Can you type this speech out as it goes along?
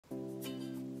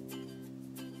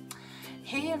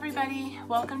Hey everybody,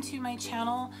 welcome to my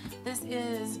channel. This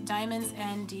is Diamonds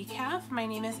and Decaf. My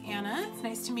name is Anna. It's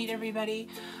nice to meet everybody.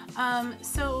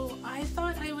 So I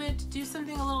thought I would do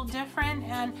something a little different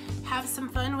and have some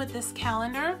fun with this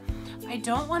calendar. I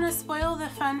don't want to spoil the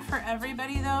fun for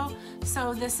everybody though,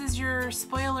 so this is your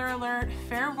spoiler alert,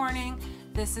 fair warning.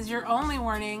 This is your only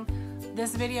warning.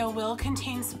 This video will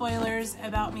contain spoilers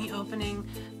about me opening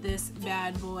this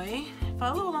bad boy.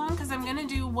 Follow along because I'm going to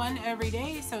do one every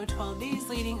day, so 12 days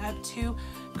leading up to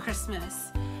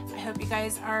Christmas. I hope you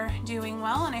guys are doing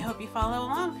well and I hope you follow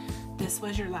along. This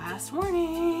was your last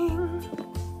warning.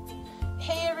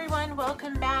 Hey everyone,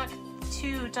 welcome back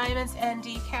to Diamonds and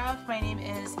Decaf. My name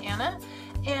is Anna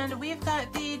and we've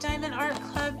got the Diamond Art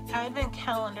Club Advent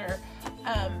Calendar.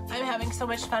 I'm having so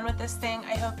much fun with this thing.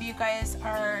 I hope you guys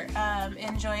are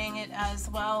enjoying it as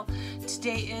well.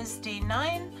 Today is day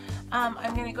 9.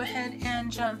 I'm gonna go ahead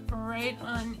and jump right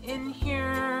on in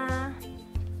here.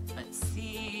 Let's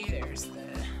see, there's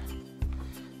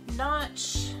the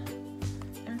notch.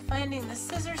 I'm finding the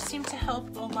scissors seem to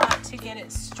help a lot to get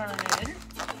it started.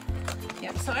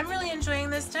 Yep, so I'm really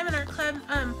enjoying this. Diamond Art Club,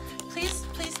 please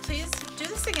do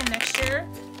this again next year,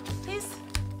 please.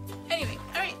 Anyway,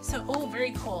 all right, so, oh,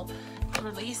 very cool.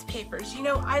 Release papers. You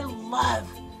know, I love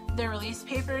the release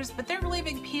papers, but they're really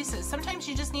big pieces. Sometimes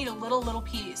you just need a little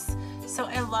piece. So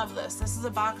I love this. This is a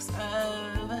box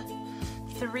of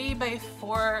 3 by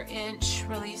 4 inch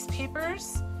release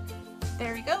papers.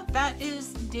 There we go. That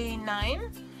is day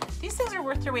 9. These things are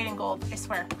worth their weight in gold, I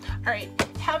swear. All right,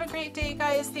 have a great day,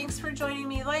 guys. Thanks for joining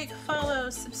me. Like, follow,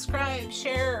 subscribe,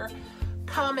 share,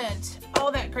 comment,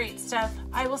 all that great stuff.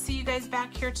 I will see you guys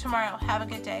back here tomorrow. Have a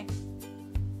good day.